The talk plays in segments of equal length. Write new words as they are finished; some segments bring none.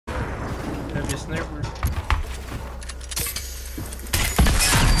be a sniper.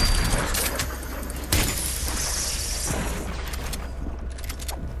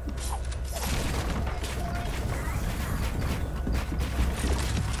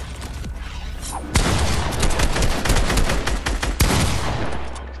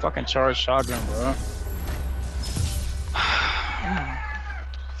 Fucking charged shotgun, bro.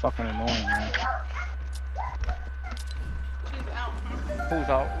 Fucking annoying, man. Who's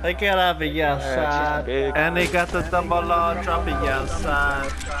out? They got up the outside, and they got the double law dropping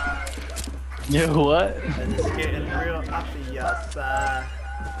outside. Yeah, what? And it's getting real up the outside.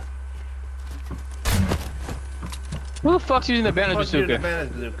 Who the fuck's using the bandage bazooka?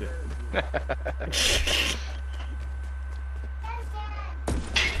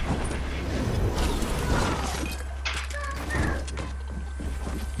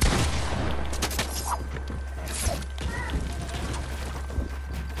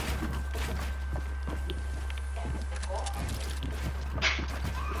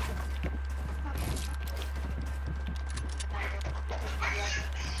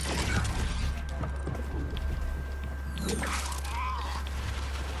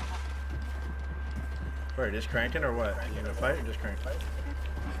 Wait, just cranking or what? You gonna fight or just crank?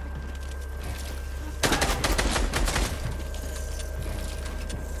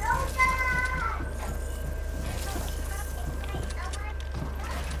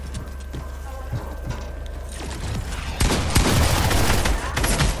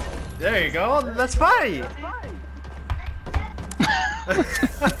 There you go, that's funny!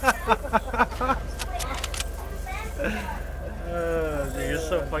 Dude, you're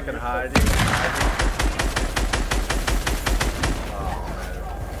so fucking high, dude.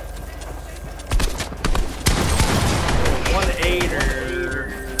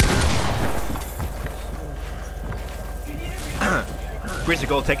 Greasy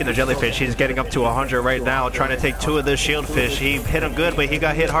Gold taking the jellyfish. He's getting up to 100 right now, trying to take 2 of the shield fish. He hit him good, but he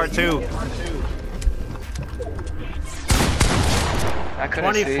got hit hard too.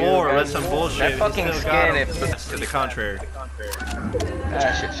 24, that's some bullshit. That fucking skin, to the contrary.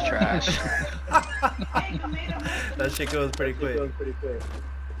 That shit's trash. That shit goes pretty quick.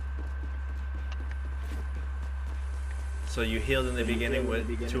 So you healed in the beginning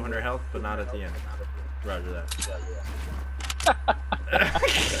with 200 health, but not at the end. Roger that.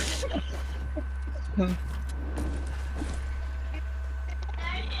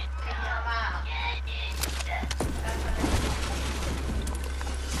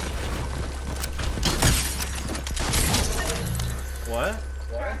 What?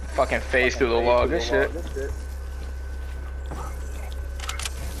 Fucking phase through the wall, good shit.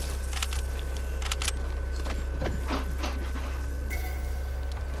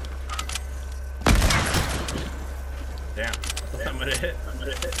 Damn. I'm gonna hit.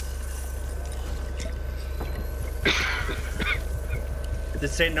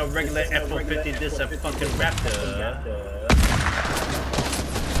 This ain't no regular F150, this a fucking Raptor.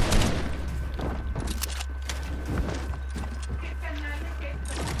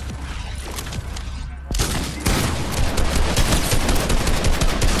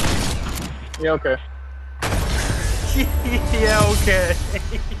 Yeah, okay. Yeah, okay.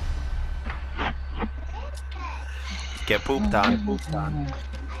 Get pooped on.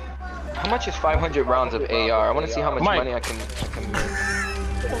 How much is 500 rounds of AR? I want to see how much Mike. money I can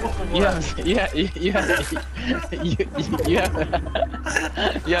you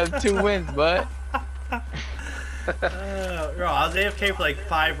have 2 wins, bud. Bro, I was AFK for like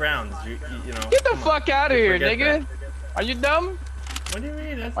 5 rounds. You know. Get the fuck out of here, nigga. Are you dumb? What do you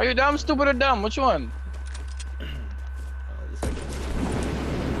mean? That's... Are you dumb, stupid, or dumb? Which one?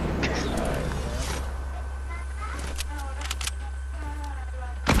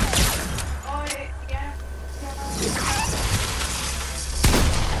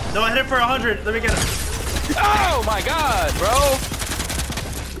 No, I hit it for 100. Let me get it. Oh my god, bro!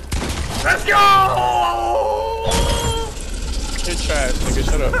 Let's go! You're trash, nigga.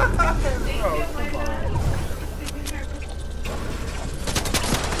 Shut up. Bro, come on.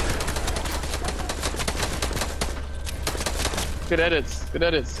 Good edits. Good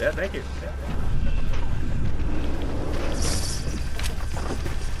edits. Yeah, thank you.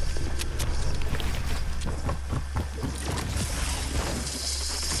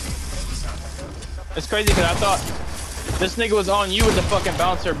 It's crazy because I thought this nigga was on you with the fucking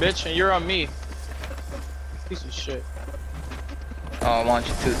bouncer, bitch, and you're on me. Piece of shit. Oh, I want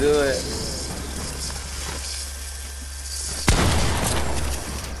you to do it.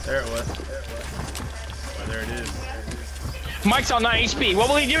 There it was. Oh, there it is. Mike's on 9 HP. What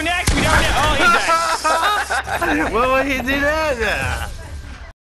will he do next? We don't know. Oh, he's dead. What would he do that?